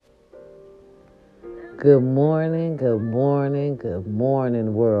Good morning, good morning, good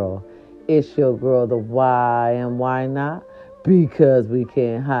morning, world. It's your girl, the why and why not? Because we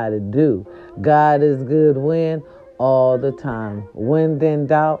can't hide it, do. God is good when? All the time. When in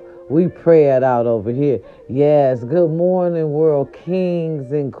doubt, we pray it out over here. Yes, good morning, world,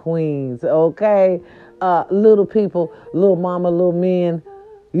 kings and queens, okay? Little people, little mama, little men,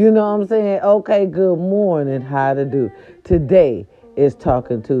 you know what I'm saying? Okay, good morning, how to do. Today, it's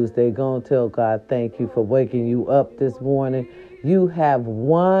Talking Tuesday. Gonna tell God thank you for waking you up this morning. You have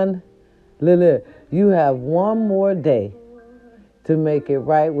one more day to make it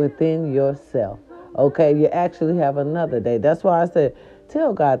right within yourself. Okay, you actually have another day. That's why I said,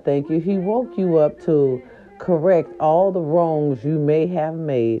 tell God thank you. He woke you up to correct all the wrongs you may have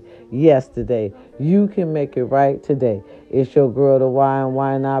made yesterday. You can make it right today. It's your girl, the why and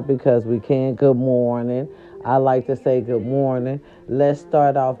why not? Because we can. Good morning. I like to say good morning. Let's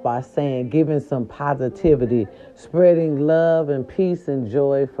start off by giving some positivity, spreading love and peace and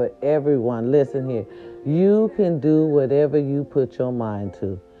joy for everyone. Listen here. You can do whatever you put your mind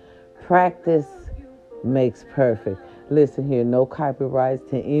to. Practice makes perfect. Listen here. No copyrights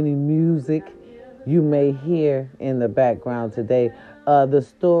to any music you may hear in the background today. The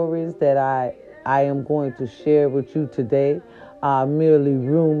stories that I am going to share with you today are merely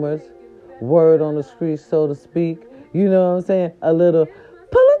rumors, word on the street, so to speak. You know what I'm saying? A little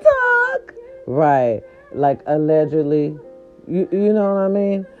pillow talk. Right. Like allegedly. You know what I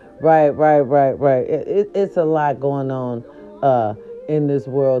mean? Right. It's a lot going on in this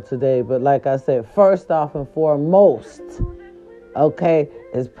world today. But like I said, first off and foremost, okay,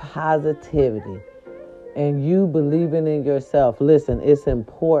 is positivity. And you believing in yourself. Listen, it's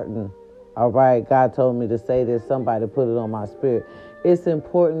important. All right, God told me to say this. Somebody put it on my spirit. It's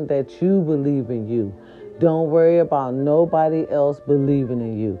important that you believe in you. Don't worry about nobody else believing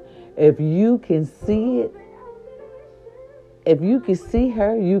in you. If you can see it, if you can see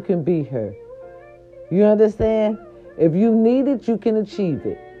her, you can be her. You understand? If you need it, you can achieve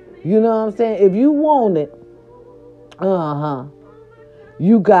it. You know what I'm saying? If you want it,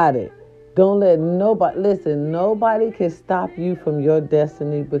 you got it. Don't let nobody can stop you from your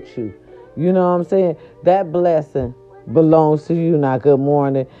destiny but you. You know what I'm saying? That blessing belongs to you. Now, good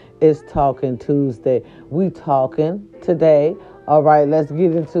morning. It's Talking Tuesday. We talking today. All right, let's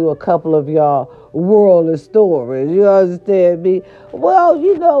get into a couple of y'all worldly stories. You understand me? Well,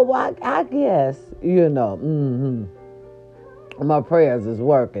 I guess, my prayers is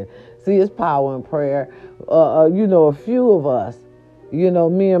working. See, it's power in prayer. A few of us,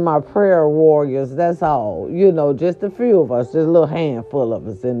 me and my prayer warriors, that's all. Just a few of us, just a little handful of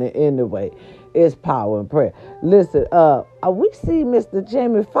us anyway. It's power in prayer. Listen, we see Mr.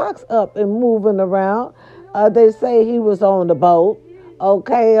 Jamie Foxx up and moving around. They say he was on the boat,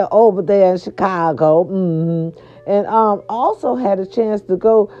 okay, over there in Chicago. And also had a chance to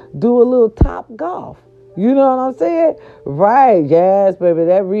go do a little Top Golf. You know what I'm saying? Right, yes, baby.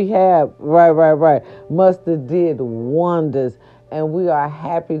 That rehab, right, must have did wonders. And we are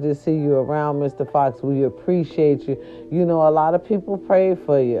happy to see you around, Mr. Fox. We appreciate you. A lot of people pray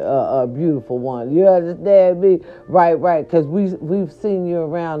for you, a beautiful one. You understand me? Right, because we've seen you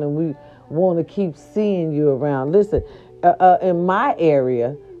around and we want to keep seeing you around. Listen, in my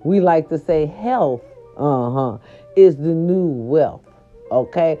area, we like to say health, is the new wealth.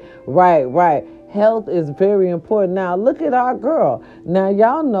 Okay? Right. Health is very important. Now, look at our girl. Now,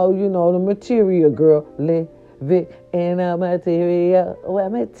 y'all know, the material girl. In a material.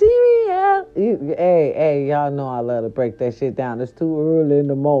 Hey, y'all know I love to break that shit down. It's too early in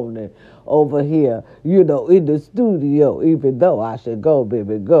the morning over here, in the studio, even though I should go,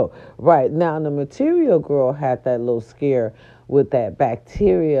 baby, go. Right. Now, the material girl had that little scare with that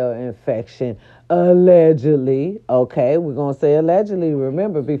bacterial infection, allegedly. Okay, we're going to say allegedly.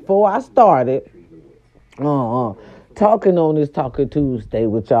 Remember, before I started talking on this Talking Tuesday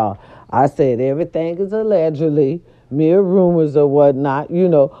with y'all, I said everything is allegedly, mere rumors or whatnot,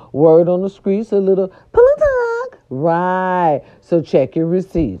 word on the streets, a little talk. Right. So check your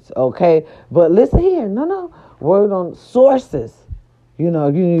receipts, okay? But listen here, no. Word on sources. You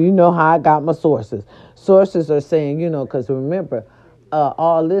know how I got my sources. Sources are saying, because remember,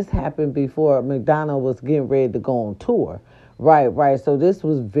 all this happened before Madonna was getting ready to go on tour. Right. So this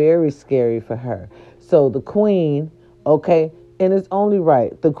was very scary for her. So the queen, okay, and it's only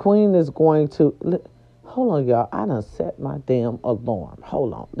right. The queen is going to... Hold on, y'all. I done set my damn alarm.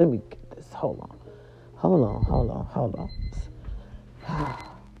 Hold on. Let me get this. Hold on.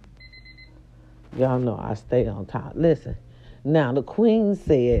 Y'all know I stay on top. Listen. Now, the queen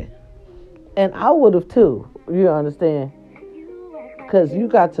said, and I would have too, you understand? because you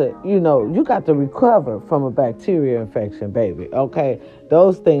got to, you got to recover from a bacteria infection, baby. Okay,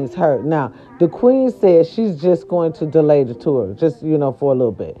 those things hurt. Now, the queen said she's just going to delay the tour, just for a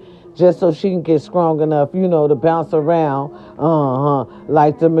little bit, just so she can get strong enough, to bounce around,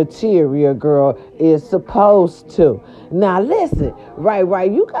 like the material girl is supposed to. Now, listen,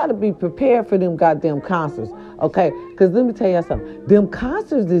 right, you got to be prepared for them goddamn concerts, okay? Because let me tell you something, them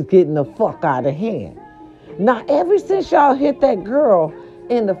concerts is getting the fuck out of hand. Now, ever since y'all hit that girl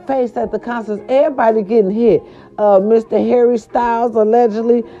in the face at the concerts, everybody getting hit. Mr. Harry Styles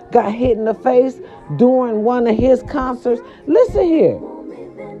allegedly got hit in the face during one of his concerts. Listen here.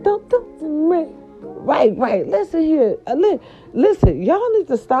 Right. Listen here. Listen, y'all need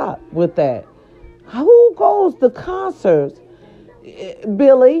to stop with that. Who goes to concerts?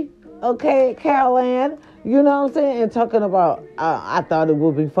 Billy, okay, Carol Ann, you know what I'm saying? And talking about, I thought it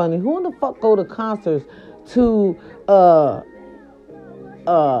would be funny. Who in the fuck go to concerts to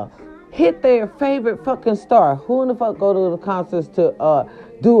hit their favorite fucking star? Who in the fuck go to the concerts to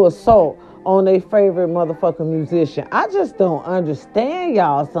do assault on their favorite motherfucking musician? I just don't understand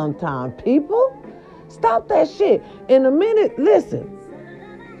y'all sometimes, people. Stop that shit. In a minute, listen.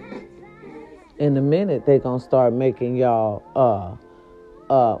 In a minute, they gonna start making y'all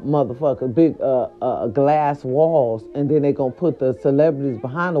motherfucking big glass walls, and then they gonna put the celebrities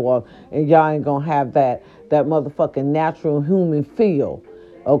behind the wall, and y'all ain't gonna have that motherfucking natural human feel.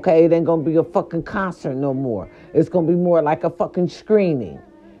 Okay, it ain't gonna be a fucking concert no more. It's gonna be more like a fucking screening.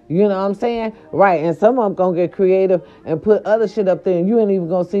 You know what I'm saying? Right, and some of them gonna get creative and put other shit up there, and you ain't even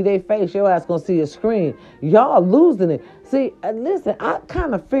gonna see their face. Your ass gonna see a screen. Y'all losing it. See, listen, I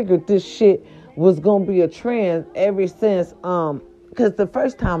kind of figured this shit was gonna be a trend ever since, because the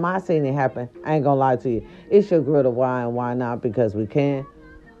first time I seen it happen, I ain't gonna lie to you, it's your girl to why and why not, because we can.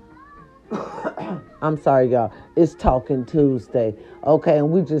 I'm sorry, y'all. It's Talking Tuesday, okay,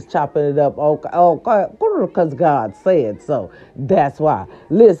 and we just chopping it up, okay, because God said so. That's why.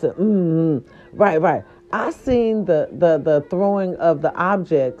 Listen, right. I seen the throwing of the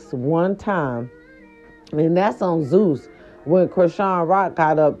objects one time, and that's on Zeus when Krishan Rock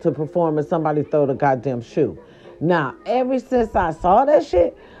got up to perform and somebody throw the goddamn shoe. Now, ever since I saw that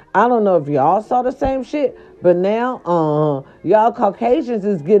shit, I don't know if y'all saw the same shit, but now, y'all Caucasians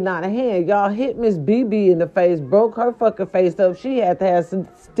is getting out of hand. Y'all hit Miss BB in the face, broke her fucking face up. She had to have some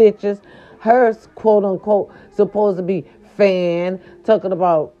stitches. Her, quote unquote, supposed to be fan, talking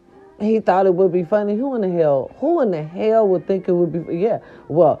about he thought it would be funny. Who in the hell would think it would be? Yeah.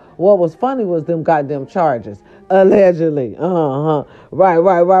 Well, what was funny was them goddamn charges. Allegedly.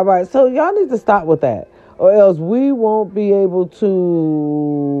 Right. So y'all need to stop with that, or else we won't be able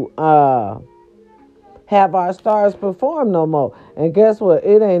to have our stars perform no more. And guess what?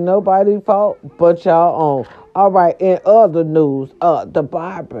 It ain't nobody's fault but y'all own. All right, in other news, the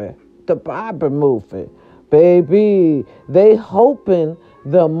Barbie movie. Baby, they hoping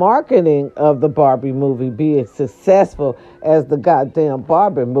the marketing of the Barbie movie be as successful as the goddamn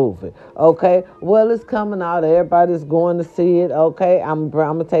Barbie movie. Okay, well, it's coming out. Everybody's going to see it. Okay, I'm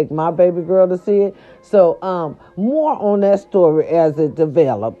gonna take my baby girl to see it. So, more on that story as it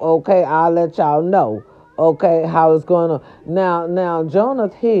develops. Okay, I'll let y'all know. Okay, how it's going on. Now, Jonah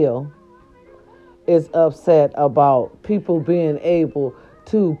Hill is upset about people being able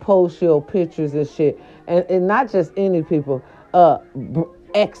to post your pictures and shit, and not just any people,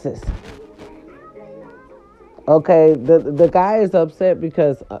 exes. Okay, the guy is upset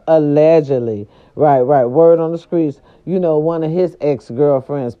because allegedly, right, word on the streets, one of his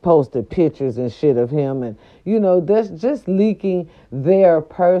ex-girlfriends posted pictures and shit of him, and that's just leaking their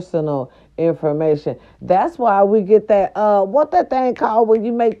personal information. That's why we get that what that thing called when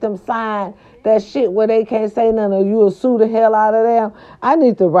you make them sign that shit where they can't say nothing or you'll sue the hell out of them. I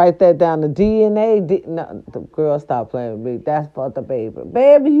need to write that down. The DNA. No, the girl, stop playing with me. That's for the baby.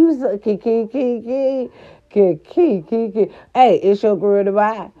 Baby, you kiki. Hey, it's your girl to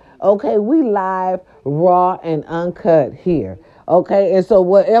buy. Okay, we live, raw, and uncut here. Okay, and so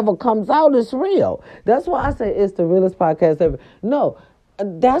whatever comes out is real. That's why I say it's the realest podcast ever. No,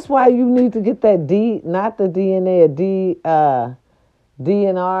 that's why you need to get that not the DNA,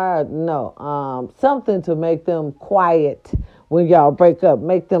 DNR, no, something to make them quiet when y'all break up.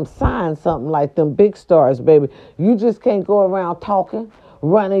 Make them sign something like them big stars, baby. You just can't go around talking,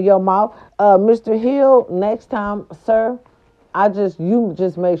 running your mouth. Mr. Hill, next time, sir, you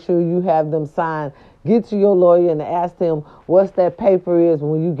just make sure you have them sign. Get to your lawyer and ask them what's that paper is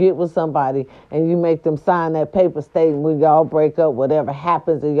when you get with somebody and you make them sign that paper stating when y'all break up, whatever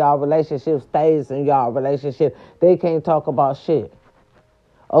happens in y'all relationship stays in y'all relationship. They can't talk about shit.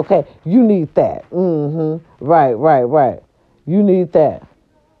 Okay, you need that. Right. You need that.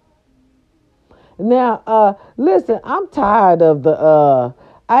 Now, listen, I'm tired of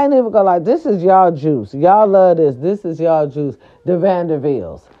I ain't even gonna lie, this is y'all juice. Y'all love this. This is y'all juice. The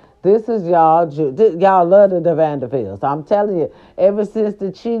Vanderbilts. This is y'all juice. Y'all love the Vanderbilts. I'm telling you, ever since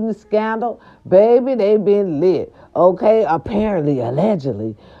the cheating scandal, baby, they been lit. Okay, apparently,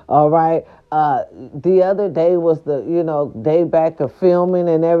 allegedly. All right. The other day was the, day back of filming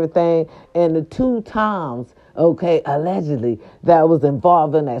and everything. And the 2 times, okay, allegedly, that was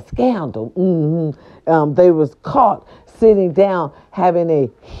involved in that scandal. They was caught sitting down having a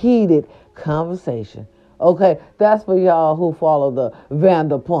heated conversation. Okay, that's for y'all who follow the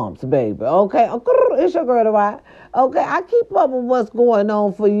Vanderpumps, baby. Okay, it's your girl, right? Okay, I keep up with what's going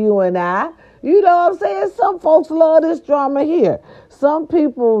on for you and I. You know what I'm saying? Some folks love this drama here. Some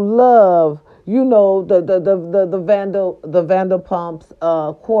people love, the Vanderpumps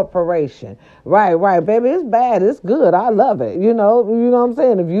corporation. Right, baby. It's bad. It's good. I love it. You know what I'm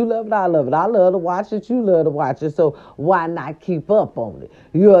saying? If you love it, I love it. I love to watch it. You love to watch it. So why not keep up on it?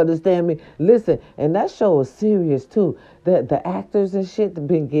 You understand me? Listen, and that show is serious too. The actors and shit have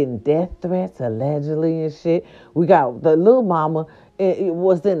been getting death threats allegedly and shit. We got the little mama. It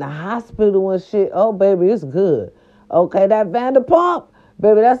was in the hospital and shit. Oh, baby, it's good. Okay, that Vanderpump,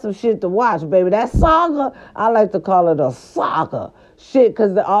 baby, that's some shit to watch, baby. That saga, I like to call it a saga. Shit,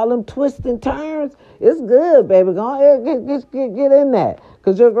 because all them twists and turns, it's good, baby. Go ahead, get in that.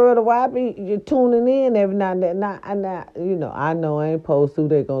 Because your girl, the wife, you're tuning in every now and then. I know I ain't supposed to.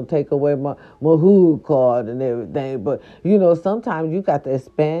 They're going to take away my hood card and everything. But, sometimes you got to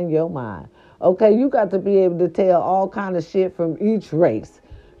expand your mind. Okay, you got to be able to tell all kind of shit from each race.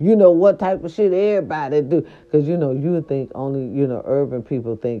 What type of shit everybody do. Because, you would think only, urban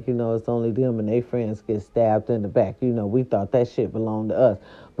people think, it's only them and their friends get stabbed in the back. We thought that shit belonged to us.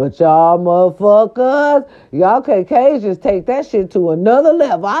 But y'all motherfuckers, y'all Caucasians take that shit to another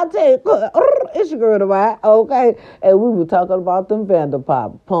level. I tell you, it's your girl to ride, okay? And we were talking about them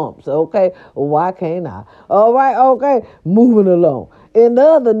Vanderpumps, okay? Why can't I? All right, okay, moving along. In the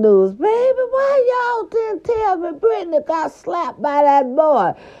other news, baby, why y'all didn't tell me Brittany got slapped by that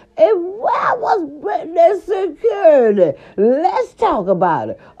boy? And where was Brittany's security? Let's talk about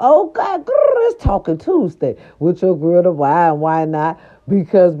it. Okay, it's Talking Tuesday with your girl to why and why not?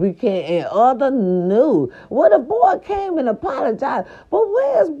 Because we can't. In other news, the boy came and apologized. But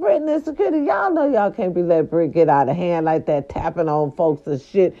where's Brittany's security? Y'all know y'all can't be letting Brit get out of hand like that, tapping on folks and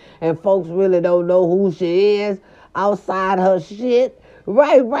shit, and folks really don't know who she is outside her shit.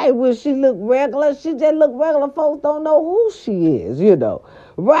 Right. When she look regular, she just look regular. Folks don't know who she is,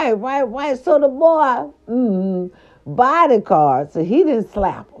 Right. So the boy, body card, so he didn't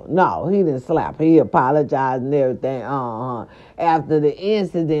slap her. No, he didn't slap her. He apologized and everything, after the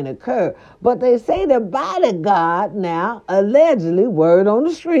incident occurred. But they say the bodyguard now, allegedly, word on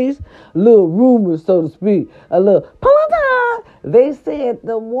the streets, little rumors, so to speak, a little, they said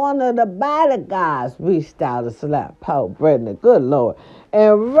one of the bodyguards reached out to slap Paul Brittany. Good Lord.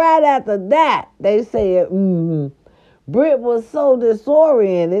 And right after that, they said, Britt was so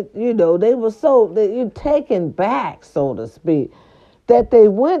disoriented, they were so taken back, so to speak, that they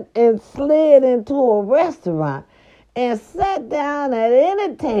went and slid into a restaurant and sat down at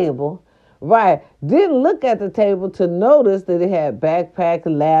any table, right? Didn't look at the table to notice that it had backpack,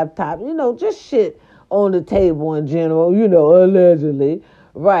 laptop, just shit on the table in general, allegedly,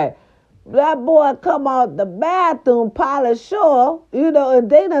 right? That boy come out the bathroom, polished sure, and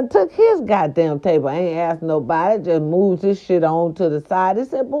they done took his goddamn table. I ain't asked nobody, just moved his shit on to the side. He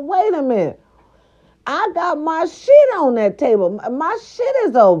said, but wait a minute. I got my shit on that table. My shit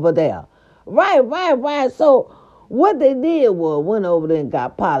is over there. Right. So what they did was went over there and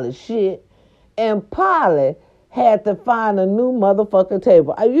got Polly's shit, and Polly had to find a new motherfucking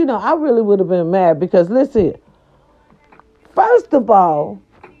table. I really would have been mad because, listen, first of all,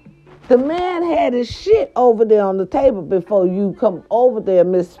 the man had his shit over there on the table before you come over there,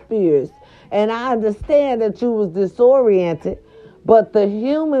 Miss Spears. And I understand that you was disoriented, but the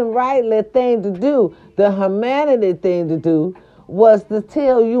human rightly thing to do, the humanity thing to do, was to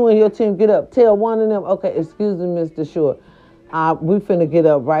tell you and your team, get up. Tell one of them, okay, excuse me, Mr. Short. We finna get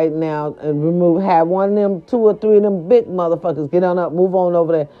up right now and have one of them, 2 or 3 of them big motherfuckers get on up, move on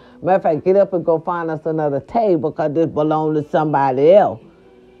over there. Matter of fact, get up and go find us another table because this belongs to somebody else.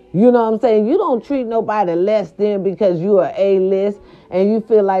 You know what I'm saying? You don't treat nobody less than because you are A-list and you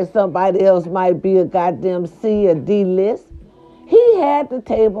feel like somebody else might be a goddamn C or D-list. He had the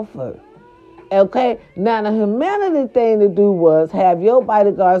table first. Okay? Now, the humanity thing to do was have your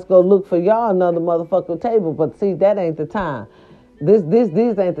bodyguards go look for y'all another motherfucking table. But see, that ain't the time. This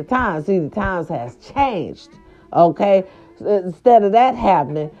ain't the time. See, the times has changed. Okay? instead of that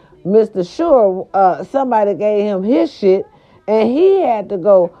happening, Mr. Sure, somebody gave him his shit, and he had to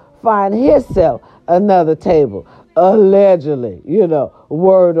go find himself another table. Allegedly,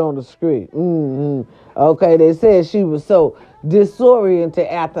 word on the street. Okay, they said she was so disoriented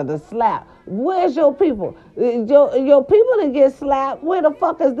after the slap. Where's your people? Your people that get slapped, where the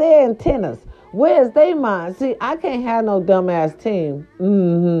fuck is their antennas? Where's their mind? See, I can't have no dumbass team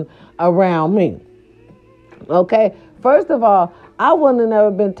around me. Okay, first of all, I wouldn't have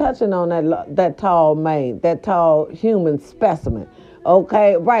never been touching on that tall man, that tall human specimen.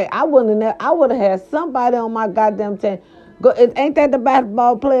 Okay, right? I would have had somebody on my goddamn team. Ain't that the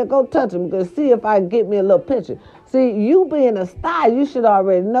basketball player? Go touch him. Go see if I can get me a little picture. See, you being a star, you should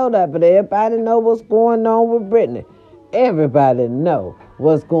already know that. But everybody know what's going on with Brittany. Everybody know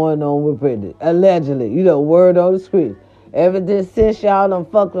what's going on with Brittany. Allegedly, word on the street. Ever since y'all done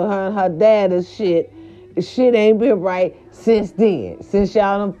fucked with her and her dad and shit ain't been right since then. Since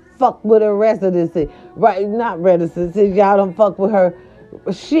y'all done fucked with her residency. Right, not residency. Since y'all done fucked with her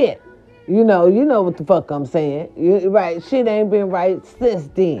shit. You know what the fuck I'm saying. Right, shit ain't been right since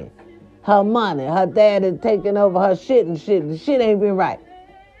then. Her money, her dad is taking over her shit and shit ain't been right.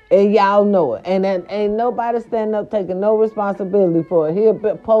 And y'all know it. And then ain't nobody standing up taking no responsibility for it. Here,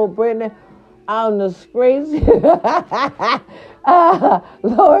 poor Brittany on the streets.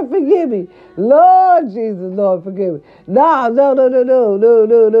 Lord, forgive me. Lord Jesus, Lord, forgive me. No.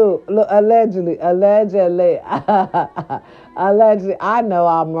 Allegedly. Allegedly, I know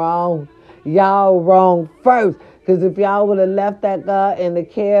I'm wrong. Y'all wrong first. Because if y'all would have left that girl in the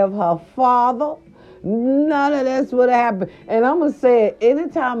care of her father, none of this would have happened. And I'm going to say it,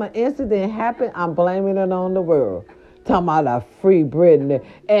 anytime an incident happened, I'm blaming it on the world. Talking about a free Brittany.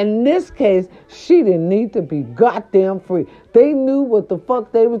 In this case, she didn't need to be goddamn free. They knew what the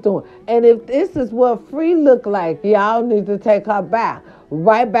fuck they was doing. And if this is what free look like, y'all need to take her back.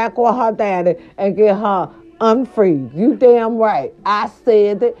 Right back with her daddy and get her unfreed. You damn right. I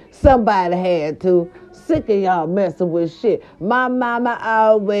said it. Somebody had to. Sick of y'all messing with shit. My mama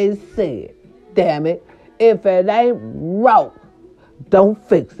always said, damn it, if it ain't wrong, don't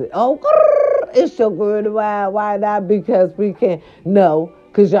fix it. Oh, it's your girl. Why not? Because we can't. No,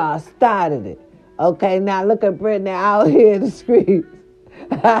 because y'all started it. Okay, now look at Brittany out here in the streets.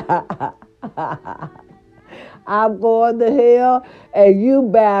 I'm going to hell, and you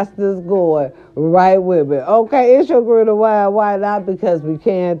bastards going right with me. Okay, it's your girl. Why not? Because we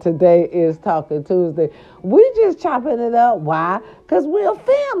can. Today is Talking Tuesday. We just chopping it up. Why? Because we're a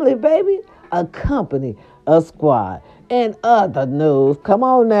family, baby. A company, a squad. And other news, come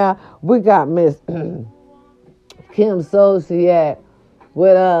on now, we got Miss Kim Zolciak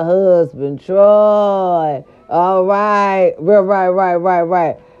with her husband Troy. All right,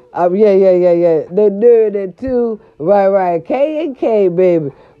 right. Yeah. The dirty too. Right. K&K,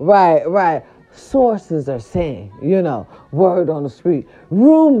 baby. Right. Sources are saying, word on the street,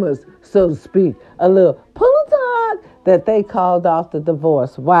 rumors, so to speak, a little pull-a-tug that they called off the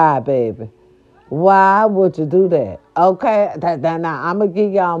divorce. Why, baby? Why would you do that? Okay, now I'm going to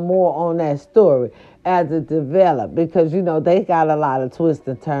give y'all more on that story as it developed because, they got a lot of twists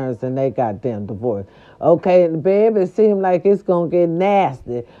and turns and they got them divorced. Okay, and baby, it seems like it's going to get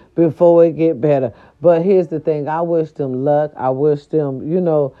nasty before it get better. But here's the thing. I wish them luck. I wish them,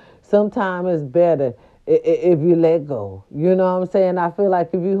 sometimes it's better if you let go. You know what I'm saying? I feel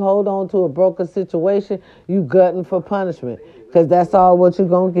like if you hold on to a broken situation, you gutting for punishment because that's all what you're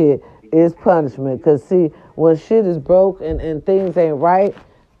going to get. Is punishment. Because, see, when shit is broke and things ain't right,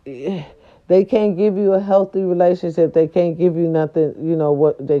 they can't give you a healthy relationship. They can't give you nothing,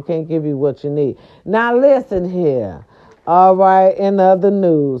 they can't give you what you need. Now, listen here. All right, in other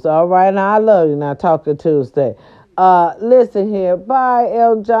news. All right, now I love you. Now, Talking Tuesday. Listen here. Bye,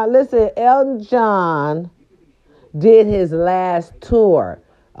 Elton John. Listen, Elton John did his last tour.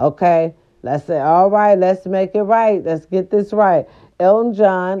 Okay? Let's say, all right, let's make it right. Let's get this right. Elton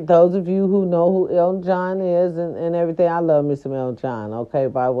John, those of you who know who Elton John is and everything, I love me some Elton John, okay,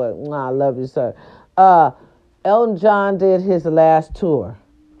 by the way, I love you, sir. Elton John did his last tour,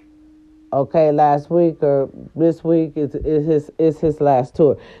 okay, last week or this week is his last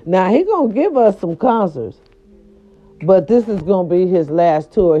tour. Now, he gonna give us some concerts, but this is gonna be his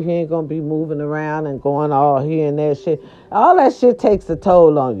last tour. He ain't gonna be moving around and going all here and there shit. All that shit takes a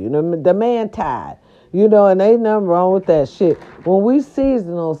toll on you. The man tired. And ain't nothing wrong with that shit. When we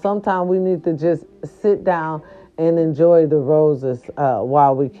seasonal, sometimes we need to just sit down and enjoy the roses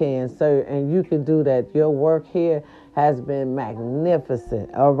while we can, sir. And you can do that. Your work here has been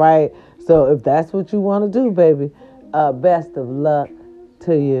magnificent, all right? So if that's what you want to do, baby, best of luck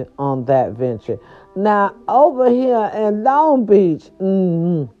to you on that venture. Now, over here in Long Beach,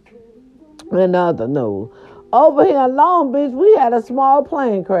 another news. Over here in Long Beach, we had a small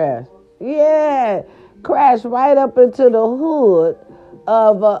plane crash. Yeah, crashed right up into the hood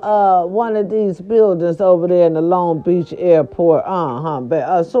of one of these buildings over there in the Long Beach airport.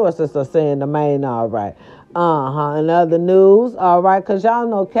 But sources are saying the main, all right. In other news, all right, because y'all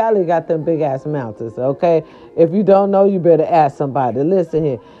know Cali got them big-ass mountains, okay? If you don't know, you better ask somebody. Listen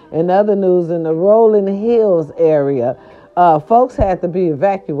here. In other news, in the Rolling Hills area, folks had to be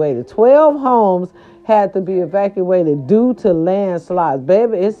evacuated. 12 homes had to be evacuated due to landslides.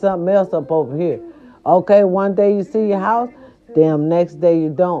 Baby, it's something else up over here. Okay, one day you see your house, damn, next day you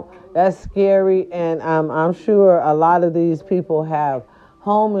don't. That's scary, and I'm sure a lot of these people have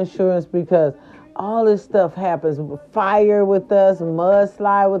home insurance because all this stuff happens. Fire with us,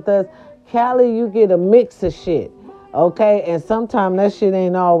 mudslide with us. Cali, you get a mix of shit, okay? And sometimes that shit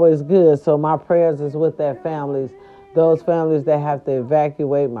ain't always good, so my prayers is with their families. Those families that have to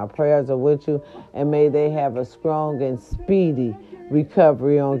evacuate, my prayers are with you, and may they have a strong and speedy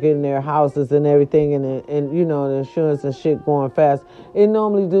recovery on getting their houses and everything, and you know, the insurance and shit going fast. It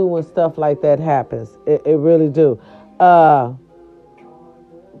normally do when stuff like that happens. It really do.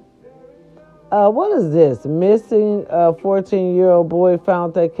 What is this? Missing 14-year-old boy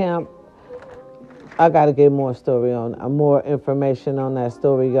found at camp. I gotta get more story on, more information on that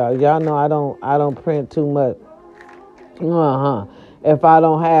story, y'all. Y'all know I don't print too much. If I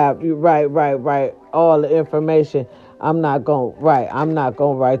don't have right all the information, I'm not gonna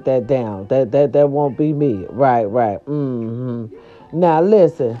write that down. That won't be me. Right. Now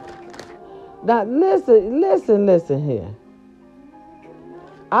listen here.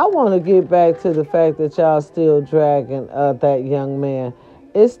 I want to get back to the fact that y'all still dragging that young man.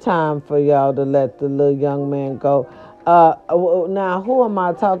 It's time for y'all to let the little young man go. Now, who am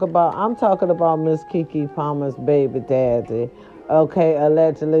I talking about? I'm talking about Miss Keke Palmer's baby daddy. Okay,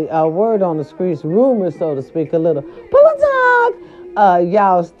 allegedly. Word on the streets, rumors, so to speak, a little.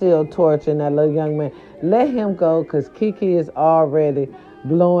 Y'all still torturing that little young man. Let him go, because Keke is already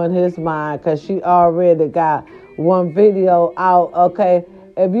blowing his mind, because she already got one video out, okay?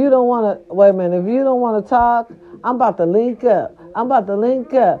 If you don't want to, if you don't want to talk, I'm about to link up. If you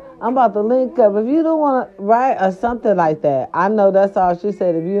don't want to, right, or something like that. I know that's all she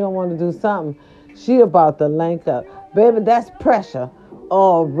said. If you don't want to do something, she about to link up. Baby, that's pressure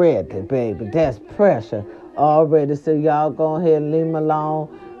already, baby. That's pressure already. So y'all go ahead and leave him alone.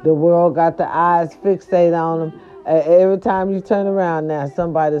 The world got the eyes fixated on him. Every time you turn around now,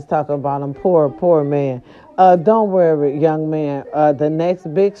 somebody's talking about him. Poor man. Don't worry, young man. The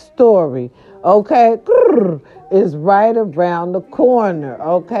next big story, okay, is right around the corner,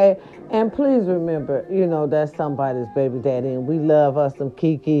 okay? And please remember, you know, that's somebody's baby daddy, and we love us some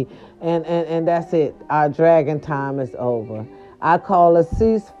Keke, and that's it. Our dragon time is over. I call a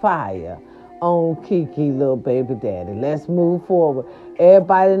ceasefire on Keke, little baby daddy. Let's move forward.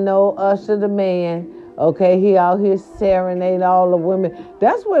 Everybody know Usher the man, okay? He out here serenading all the women.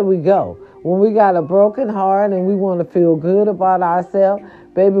 That's where we go. When we got a broken heart and we want to feel good about ourselves,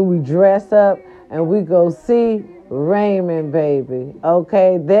 baby, we dress up and we go see Raymond, baby.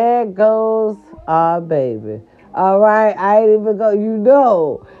 Okay, there goes our baby. All right, I ain't even go. You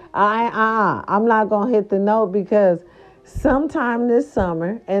know, I'm not gonna hit the note because sometime this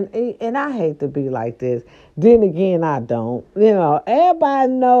summer, and I hate to be like this. Then again, I don't. You know,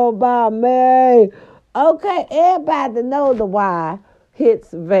 everybody know about me. Okay, everybody know the why. Hits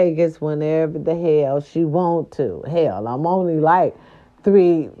Vegas whenever the hell she want to. Hell, I'm only like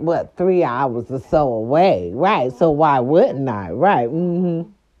 3 hours or so away, right? So why wouldn't I, right?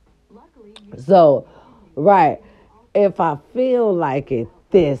 So, right, if I feel like it,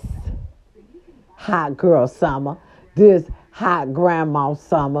 this hot girl summer, this hot grandma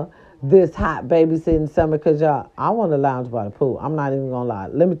summer, this hot babysitting summer, because y'all, I want to lounge by the pool. I'm not even gonna lie.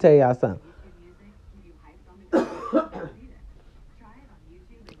 Let me tell y'all something.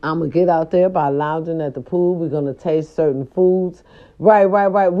 I'm going to get out there by lounging at the pool. We're going to taste certain foods. Right.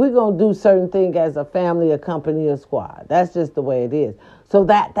 We're going to do certain things as a family, a company, a squad. That's just the way it is. So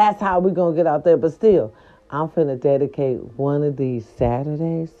that's how we're going to get out there. But still, I'm finna dedicate one of these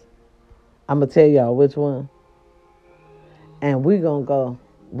Saturdays. I'm going to tell y'all which one. And we're going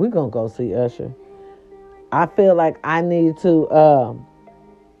to go see Usher. I feel like I need to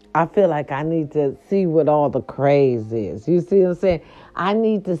see what all the craze is. You see what I'm saying? I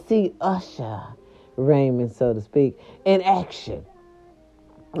need to see Usher Raymond, so to speak, in action.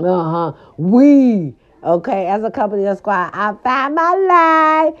 We, okay, as a company of squad, I found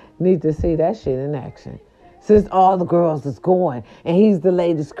my life. Need to see that shit in action. Since all the girls is going and he's the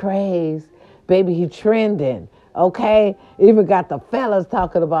latest craze. baby, he trending. Okay? Even got the fellas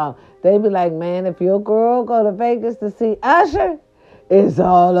talking about, they be like, man, if your girl go to Vegas to see Usher, it's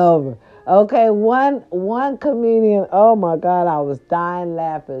all over. Okay, one comedian, oh my God, I was dying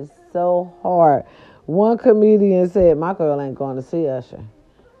laughing so hard. One comedian said, my girl ain't going to see Usher.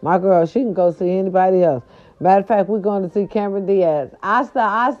 My girl, she can go see anybody else. Matter of fact, we're going to see Cameron Diaz. I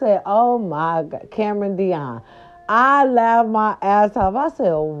said, oh my God, Cameron Diaz. I laughed my ass off. I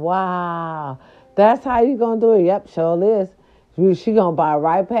said, wow, that's how you going to do it? Yep, sure is. She going to buy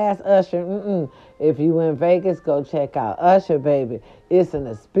right past Usher. If you in Vegas, go check out Usher, baby. It's an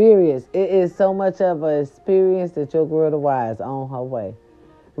experience. It is so much of an experience that your girl the wise on her way.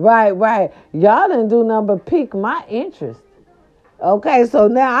 Right. Y'all didn't do nothing but pique my interest. Okay, so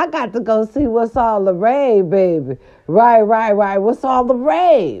now I got to go see what's all the rave, baby. Right. What's all the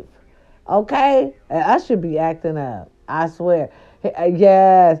rave? Okay? And I should be acting up. I swear.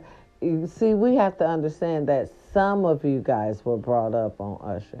 Yes. You see, we have to understand that some of you guys were brought up on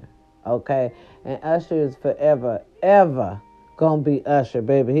Usher. Okay? And Usher is forever, ever gonna be Usher,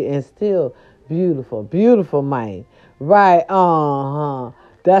 baby. And still beautiful, beautiful man. Right,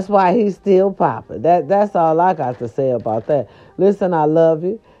 That's why he's still popping. That's all I got to say about that. Listen, I love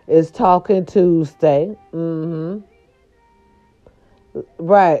you. It's Talking Tuesday.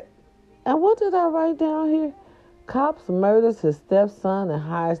 Right. And what did I write down here? Cops murders his stepson and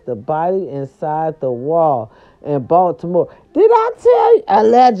hides the body inside the wall in Baltimore. Did I tell you?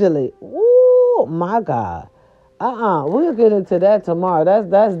 Allegedly. Ooh, my God. We'll get into that tomorrow.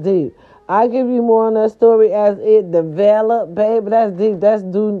 That's deep. I give you more on that story as it developed, baby. That's deep.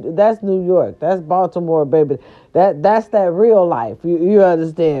 That's New York. That's Baltimore, baby. That's that real life. You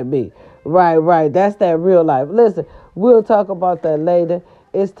understand me? Right. That's that real life. Listen, we'll talk about that later.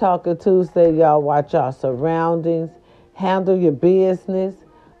 It's Talking Tuesday, y'all. Watch your surroundings. Handle your business.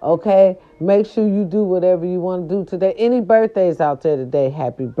 Okay? Make sure you do whatever you want to do today. Any birthdays out there today,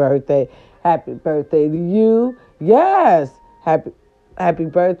 happy birthday. Happy birthday to you. Yes. Happy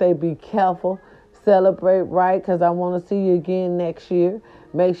birthday. Be careful. Celebrate right, because I want to see you again next year.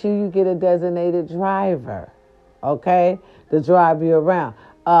 Make sure you get a designated driver, okay, to drive you around.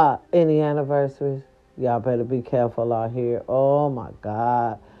 Any anniversaries? Y'all better be careful out here. Oh, my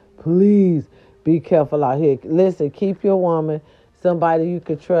God. Please be careful out here. Listen, keep your woman, somebody you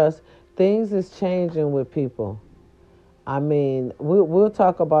can trust. Things is changing with people. I mean, we'll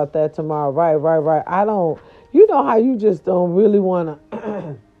talk about that tomorrow. Right. I don't, you know how you just don't really want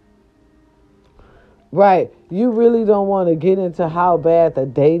to, right, you really don't want to get into how bad the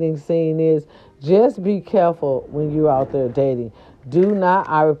dating scene is. Just be careful when you're out there dating. Do not,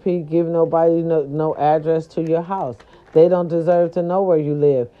 I repeat, give nobody no address to your house. They don't deserve to know where you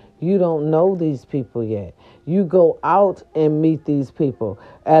live. You don't know these people yet. You go out and meet these people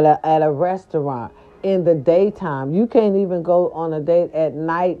at a restaurant in the daytime. You can't even go on a date at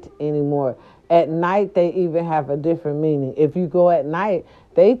night anymore. At night, they even have a different meaning. If you go at night,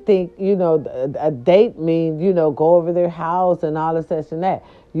 they think, a date means, go over their house and all this and that.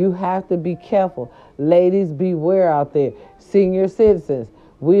 You have to be careful. Ladies, beware out there. Senior citizens,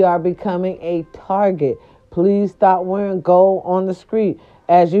 we are becoming a target. Please stop wearing gold on the street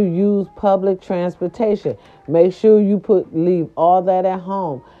as you use public transportation. Make sure you leave all that at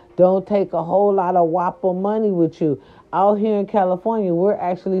home. Don't take a whole lot of whopper money with you. Out here in California, we're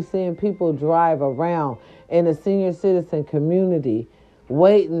actually seeing people drive around in the senior citizen community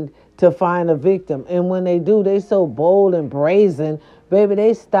waiting to find a victim. And when they do, they so bold and brazen. Baby,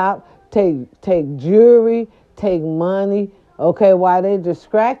 they stop, take jewelry, take money. Okay, while they're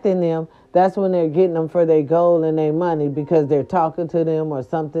distracting them, that's when they're getting them for their gold and their money because they're talking to them or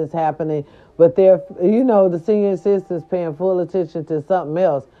something's happening. But the senior citizens paying full attention to something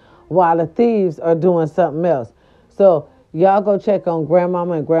else while the thieves are doing something else. So y'all go check on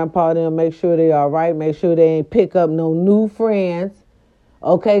grandmama and grandpa them. Make sure they all right. Make sure they ain't pick up no new friends.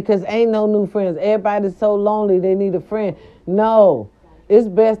 Okay, because ain't no new friends. Everybody's so lonely they need a friend. No, it's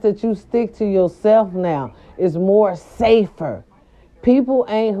best that you stick to yourself now. It's more safer. People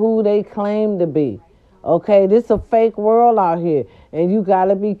ain't who they claim to be. Okay, this is a fake world out here. And you got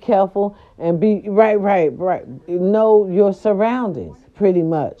to be careful and be right. Know your surroundings, pretty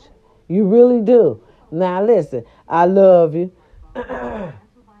much. You really do. Now, listen, I love you.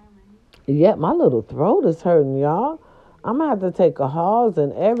 Yeah, my little throat is hurting, y'all. I'm going to have to take a pause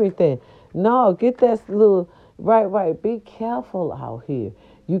and everything. No, get that little, right. Be careful out here.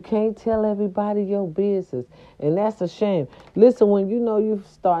 You can't tell everybody your business, and that's a shame. Listen, when you know you're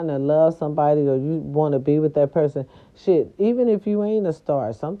starting to love somebody or you want to be with that person, shit, even if you ain't a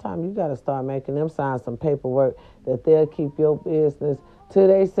star, sometimes you got to start making them sign some paperwork that they'll keep your business to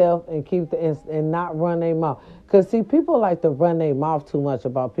themselves and and not run their mouth. Because, see, people like to run their mouth too much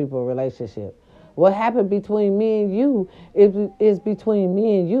about people's relationship. What happened between me and you is between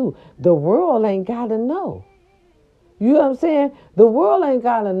me and you. The world ain't got to know. You know what I'm saying? The world ain't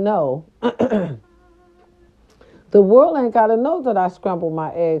got to know. The world ain't got to know that I scramble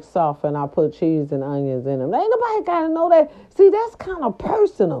my eggs soft and I put cheese and onions in them. Ain't nobody got to know that. See, that's kind of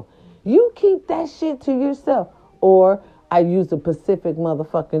personal. You keep that shit to yourself. Or I use a Pacific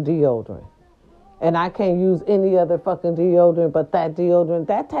motherfucking deodorant. And I can't use any other fucking deodorant but that deodorant.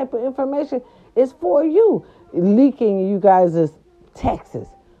 That type of information is for you. Leaking you guys' texts.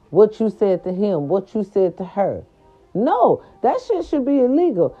 What you said to him. What you said to her. No, that shit should be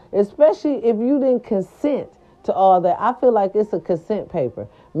illegal. Especially if you didn't consent to all that. I feel like it's a consent paper.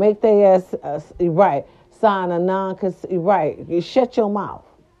 Make their ass, right, sign a non-consent, right, you shut your mouth.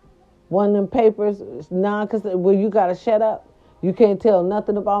 One of them papers, non-consent, where you got to shut up. You can't tell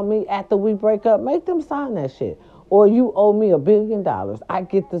nothing about me after we break up. Make them sign that shit. Or you owe me $1 billion. I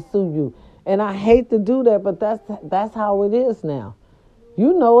get to sue you. And I hate to do that, but that's how it is now.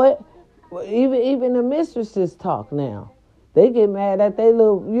 You know it. Even the mistresses talk now. They get mad at their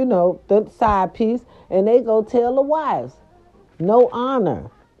little, the side piece, and they go tell the wives. No honor.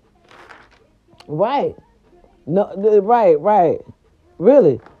 Right. No. Right.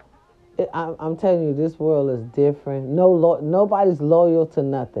 Really. I'm telling you, this world is different. Nobody's loyal to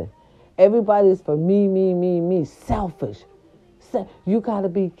nothing. Everybody's for me. Selfish. You got to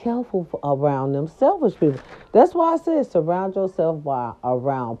be careful around them selfish people. That's why I said surround yourself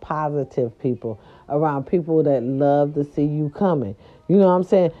around positive people, around people that love to see you coming. You know what I'm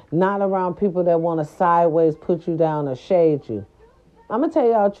saying? Not around people that want to sideways put you down or shade you. I'm going to tell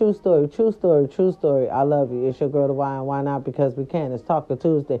y'all a true story. I love you. It's your girl, the Why and Why Not, because we can. It's Talking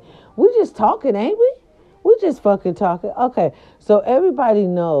Tuesday. We just talking, ain't we? We just fucking talking. Okay, so everybody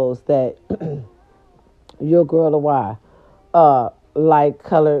knows that your girl, the Why, like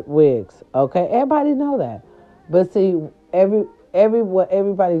colored wigs. Okay, everybody know that. But see, what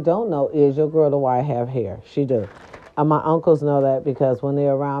everybody don't know is your girl, the Why, have hair. She do. My uncles know that because when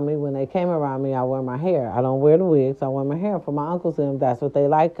they're around me, when they came around me, I wear my hair. I don't wear the wigs. I wear my hair. For my uncles and them, that's what they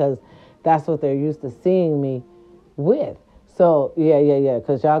like because that's what they're used to seeing me with. So, yeah,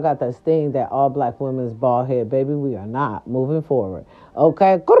 because y'all got that thing that all black women's bald head. Baby, we are not moving forward.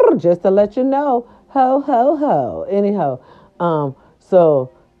 Okay, just to let you know. Ho. Anyhow, so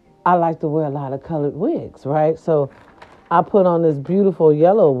I like to wear a lot of colored wigs, right? So I put on this beautiful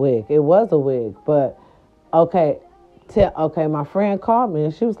yellow wig. It was a wig, but okay, my friend called me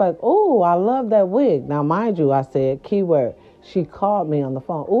and she was like, "Oh, I love that wig." Now, mind you, I said, keyword, she called me on the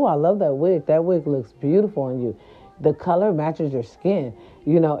phone. "Oh, I love that wig. That wig looks beautiful on you. The color matches your skin.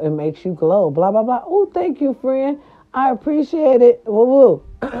 It makes you glow, blah, blah, blah." "Oh, thank you, friend. I appreciate it." Woo.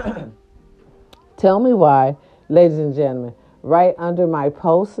 Tell me why, ladies and gentlemen, right under my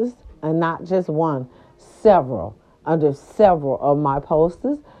posts, and not just one, under several of my posts,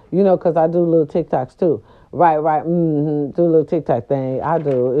 because I do little TikToks too. Right, do a little TikTok thing. I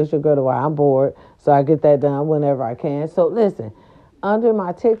do. It's your girl, the Why. I'm bored, so I get that done whenever I can. So listen, under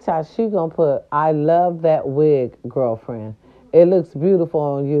my TikTok, she gonna put, "I love that wig, girlfriend. It looks beautiful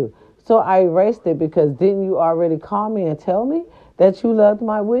on you." So I erased it because didn't you already call me and tell me that you loved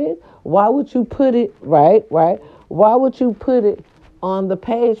my wig? Why would you put it, right? Why would you put it on the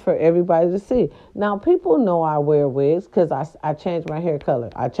page for everybody to see? Now, people know I wear wigs because I change my hair color.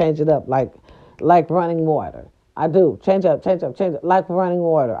 I change it up like running water. I do. Change up. Like running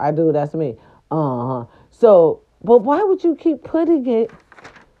water. I do. That's me. So, but why would you keep putting it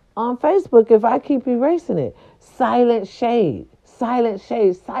on Facebook if I keep erasing it? Silent shade.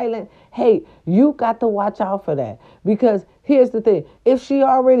 Silent hate. You got to watch out for that. Because here's the thing. If she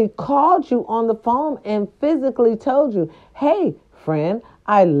already called you on the phone and physically told you, "Hey, friend,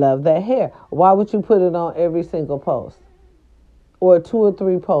 I love that hair," why would you put it on every single post? Or 2 or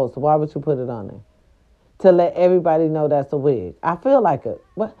 3 posts? Why would you put it on there? To let everybody know that's a wig. I feel like it.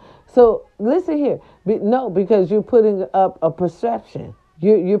 What? So listen here. No, because you're putting up a perception.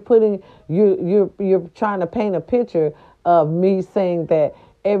 You're trying to paint a picture of me saying that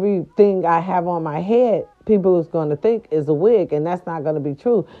everything I have on my head, people is going to think is a wig, and that's not going to be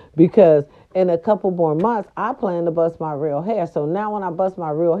true because in a couple more months, I plan to bust my real hair. So now when I bust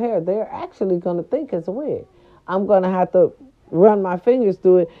my real hair, they're actually going to think it's a wig. I'm going to have to run my fingers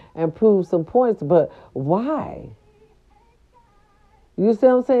through it and prove some points, but why? You see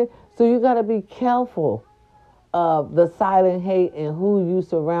what I'm saying? So you got to be careful of the silent hate and who you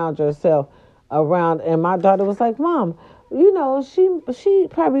surround yourself around. And my daughter was like, "Mom, she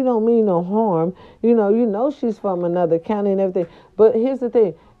probably don't mean no harm. She's from another county and everything. But here's the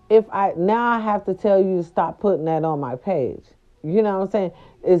thing: if I have to tell you to stop putting that on my page. You know what I'm saying?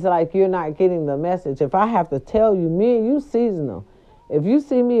 It's like you're not getting the message. If I have to tell you, me and you seasonal. If you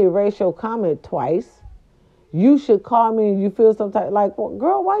see me erase your comment twice, you should call me and you feel some type like, well,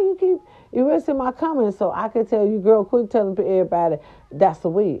 girl, why you keep erasing my comments? So I can tell you, girl, quit telling everybody that's a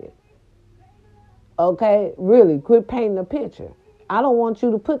wig. Okay? Really, quit painting a picture. I don't want you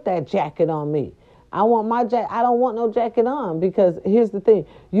to put that jacket on me. I want my jacket. I don't want no jacket on because here's the thing.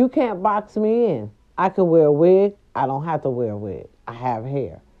 You can't box me in. I can wear a wig. I don't have to wear a wig. I have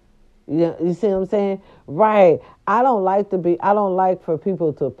hair. You see what I'm saying? Right. I don't like for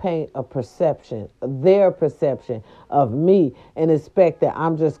people to paint their perception of me and expect that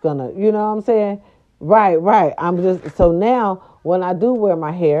I'm just gonna, you know what I'm saying? Right. So now when I do wear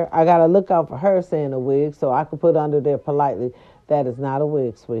my hair, I gotta look out for her saying a wig so I can put under there politely, that is not a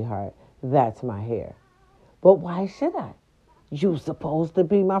wig, sweetheart. That's my hair. But why should I? You supposed to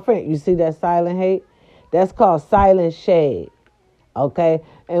be my friend. You see that silent hate? That's called silent shade. Okay?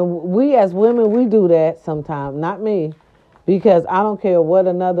 And we as women, we do that sometimes. Not me. Because I don't care what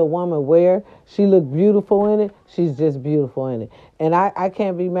another woman wear. She look beautiful in it. She's just beautiful in it. And I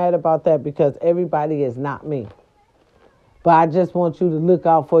can't be mad about that because everybody is not me. But I just want you to look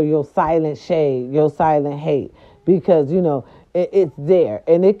out for your silent shade, your silent hate. Because, it's there.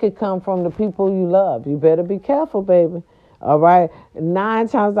 And it could come from the people you love. You better be careful, baby. All right? 9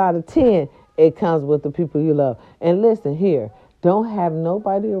 times out of 10, it comes with the people you love. And listen here. Don't have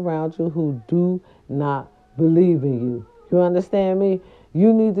nobody around you who do not believe in you. You understand me?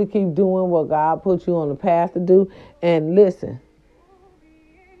 You need to keep doing what God put you on the path to do. And listen,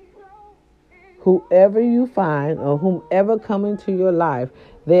 whoever you find or whomever come into your life,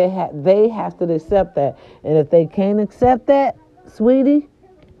 they have to accept that. And if they can't accept that, sweetie,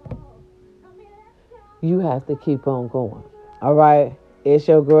 you have to keep on going. All right? It's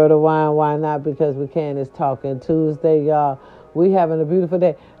your girl, the Why Not? Because we can. It's Talking Tuesday, y'all. We having a beautiful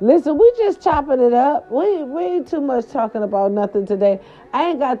day. Listen, we just chopping it up. We ain't too much talking about nothing today. I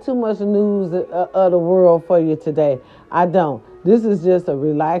ain't got too much news of the world for you today. I don't. This is just a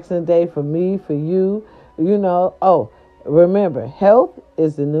relaxing day for me, for you. Oh, remember, health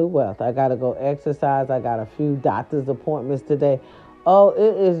is the new wealth. I got to go exercise. I got a few doctor's appointments today. Oh,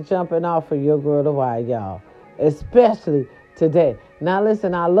 it is jumping off for your girl, the Why, y'all. Especially today. Now,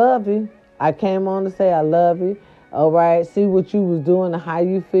 listen, I love you. I came on to say I love you. All right, see what you was doing and how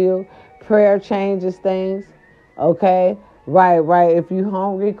you feel. Prayer changes things. Okay, right. If you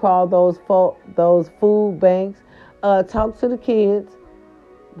hungry, call those food banks. Talk to the kids.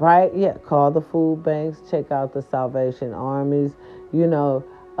 Right, yeah. Call the food banks. Check out the Salvation Armies.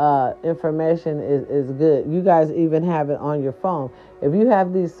 Information is good. You guys even have it on your phone. If you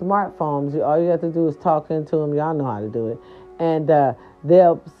have these smartphones, all you have to do is talk into them. Y'all know how to do it, and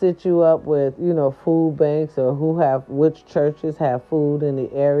they'll sit you up with, food banks or which churches have food in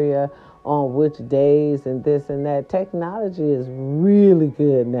the area on which days and this and that. Technology is really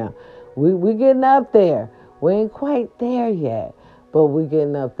good now. We getting up there. We ain't quite there yet, but we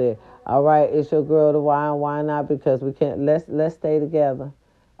getting up there. All right, it's your girl, the Why and Why Not? Because we can't. Let's stay together.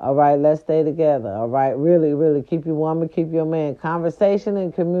 All right, let's stay together. All right, really, really keep your woman, keep your man. Conversation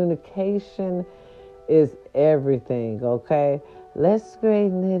and communication is everything. Okay. Let's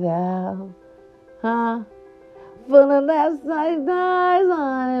straighten it out, huh? For the last night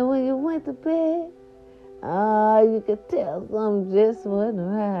on it when you went to bed. Oh, you could tell something just wasn't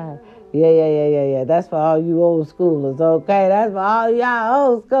right. Yeah. That's for all you old schoolers, okay? That's for all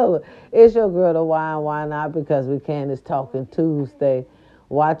y'all old schoolers. It's your girl, the Why and Why Not? Because we can. It's Talking Tuesday.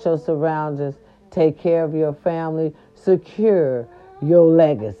 Watch your surroundings. Take care of your family. Secure your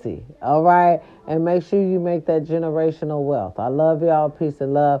legacy, all right? And make sure you make that generational wealth. I love y'all. Peace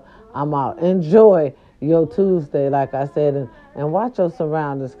and love. I'm out. Enjoy your Tuesday, like I said, and watch your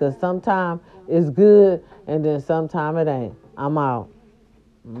surroundings, because sometimes it's good and then sometimes it ain't. I'm out.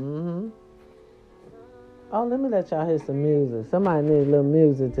 Oh, let me let y'all hear some music. Somebody needs a little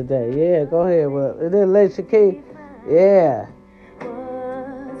music today. Yeah, go ahead. Well, it is Alicia Keys. Yeah.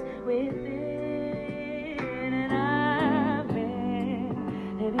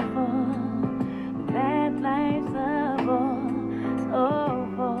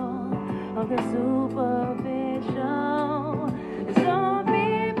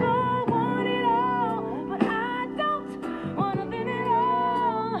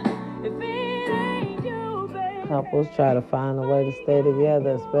 Couples try to find a way to stay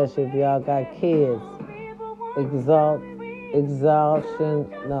together, especially if y'all got kids. Exhaustion.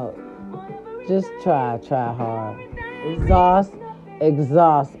 No, just try hard.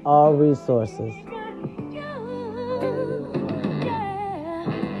 exhaust all resources.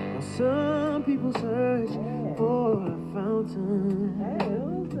 Some people search for a fountain. Hey,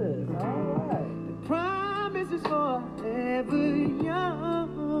 who's this? All right. The promise is forever young.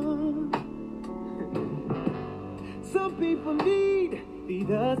 Some people need the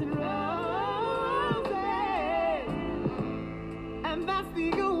dozen roses, and that's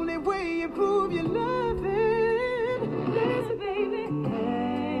the only way you prove your loving. Listen, baby,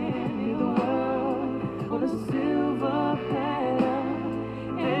 hand me the world on a silver platter,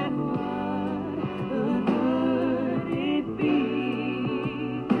 and what would it be?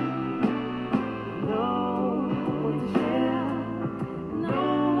 No one to share, no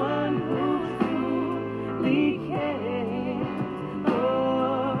one who truly cares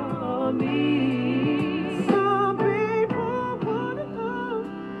for me. Some people want it all,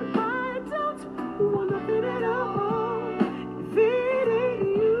 but I don't want nothing at all. If it ain't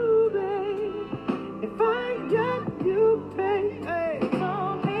you, babe, if I ain't got you, babe.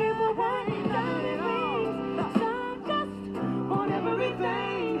 Some people want it all, some just want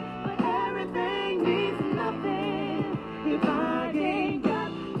everything, but everything means nothing if I ain't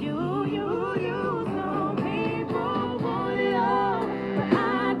got you. Some people want it all, but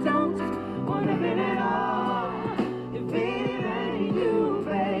I don't want nothing at all. If it ain't you,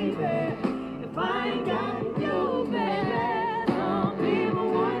 baby, if I ain't got you, baby. Some people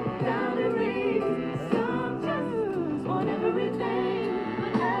want down the race, some just want everything,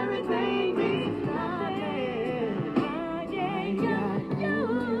 but everything means nothing if I ain't got you.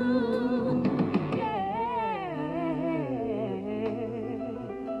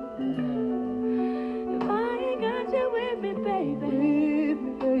 If I ain't got you with me, baby.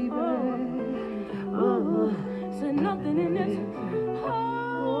 Said nothing in this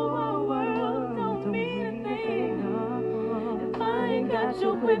whole world don't mean a thing if I ain't got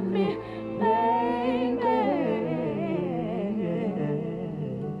you with me, baby.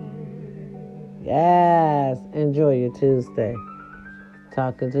 Yes. Enjoy your Tuesday.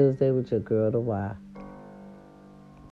 Talking Tuesday with your girl, The Y.